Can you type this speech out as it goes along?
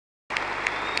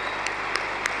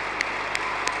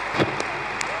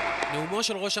נאומו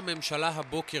של ראש הממשלה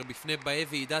הבוקר בפני באי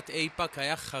ועידת איפא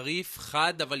היה חריף,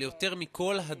 חד, אבל יותר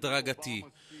מכל הדרגתי.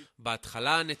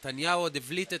 בהתחלה נתניהו עוד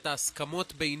הבליט את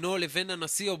ההסכמות בינו לבין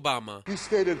הנשיא אובמה. He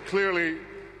stated clearly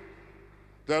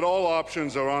that all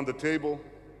options are on the table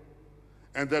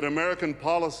and that American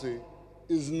policy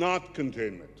is not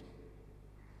containment.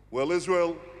 Well,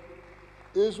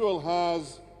 Israel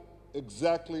has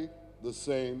exactly the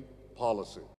same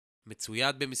policy.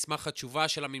 מצויד במסמך התשובה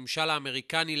של הממשל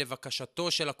האמריקני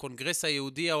לבקשתו של הקונגרס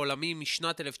היהודי העולמי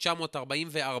משנת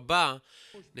 1944,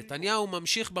 נתניהו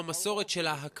ממשיך במסורת של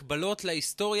ההקבלות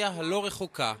להיסטוריה הלא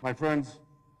רחוקה. My friends,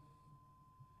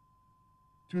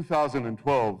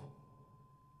 2012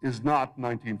 is not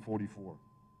 1944.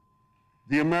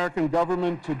 The American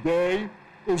government today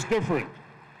is different.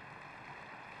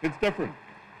 It's different.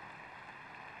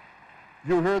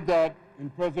 You heard that in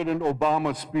President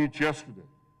Obama's speech yesterday.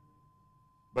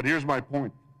 But here's my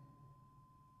point.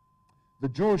 The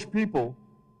Jewish people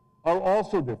are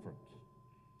also different.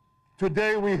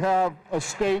 Today we have a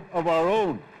state of our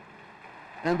own.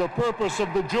 And the purpose of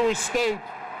the Jewish state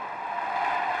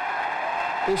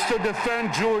is to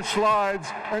defend Jewish lives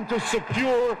and to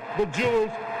secure the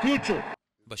Jewish future.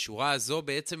 בשורה הזו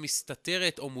בעצם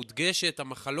מסתתרת או מודגשת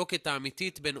המחלוקת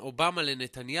האמיתית בין אובמה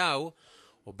לנתניהו.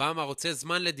 אובמה רוצה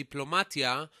זמן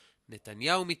לדיפלומטיה,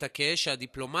 נתניהו מתעקש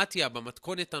שהדיפלומטיה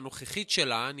במתכונת הנוכחית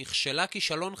שלה נכשלה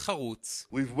כישלון חרוץ.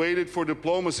 We've waited for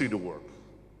diplomacy to work.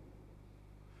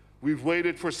 We've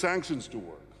waited for sanctions to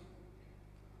work.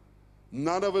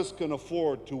 None of us can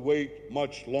afford to wait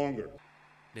much longer.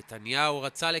 נתניהו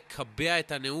רצה לקבע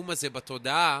את הנאום הזה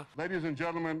בתודעה. Ladies and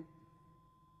gentlemen,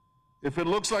 if it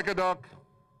looks like a duck,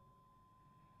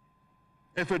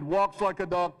 if it walks like a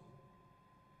duck,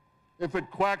 if it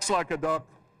quacks like a duck,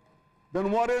 then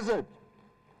what is it?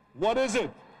 What is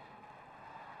it?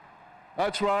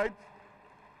 That's right.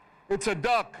 It's a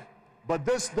duck, but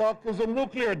this duck is a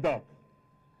nuclear duck.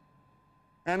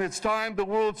 And it's time the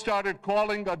world started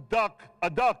calling a duck a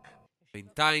duck.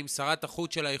 בינתיים שרת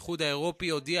החוץ של האיחוד האירופי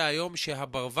הודיעה היום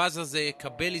שהברווז הזה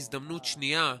יקבל הזדמנות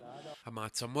שנייה.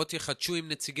 המעצמות יחדשו עם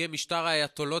נציגי משטר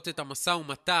האייתולות את המשא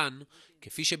ומתן,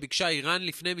 כפי שביקשה איראן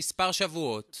לפני מספר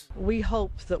שבועות. We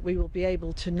hope that we will be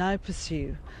able to now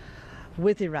pursue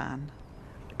with Iran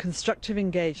constructive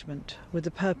engagement with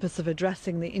the purpose of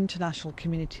addressing the international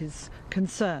community's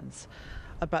concerns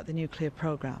about the nuclear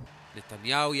program.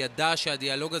 נתניהו ידע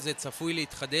שהדיאלוג הזה צפוי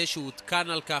להתחדש והותקן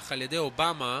על כך על ידי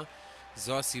אובמה.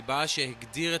 זו הסיבה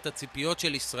שהגדיר את הציפיות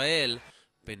של ישראל,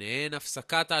 ביניהן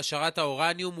הפסקת העשרת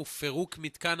האורניום ופירוק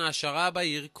מתקן העשרה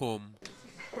בעיר קום.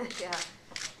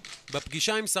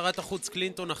 בפגישה עם שרת החוץ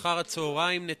קלינטון אחר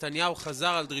הצהריים, נתניהו חזר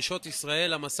על דרישות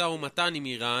ישראל למשא ומתן עם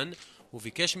איראן,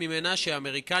 וביקש ממנה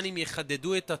שהאמריקנים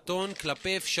יחדדו את הטון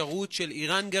כלפי אפשרות של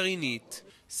איראן גרעינית.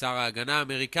 שר ההגנה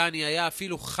האמריקני היה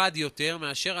אפילו חד יותר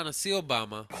מאשר הנשיא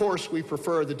אובמה. Of course we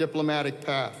prefer the diplomatic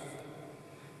path.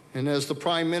 And as the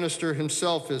Prime Minister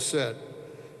himself has said,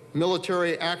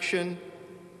 military action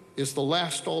is the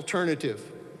last alternative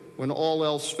when all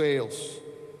else fails.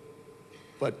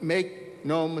 But make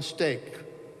no mistake,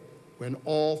 when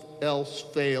all else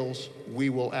fails, we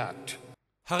will act.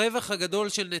 הרווח הגדול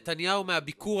של נתניהו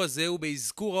מהביקור הזה הוא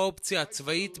באזכור האופציה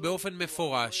הצבאית באופן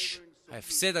מפורש.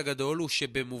 ההפסד הגדול הוא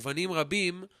שבמובנים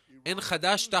רבים אין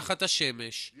חדש תחת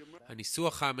השמש.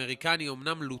 הניסוח האמריקני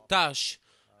אומנם לוטש,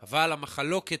 אבל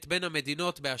המחלוקת בין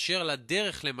המדינות באשר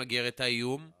לדרך למגר את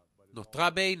האיום נותרה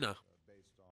בעינה.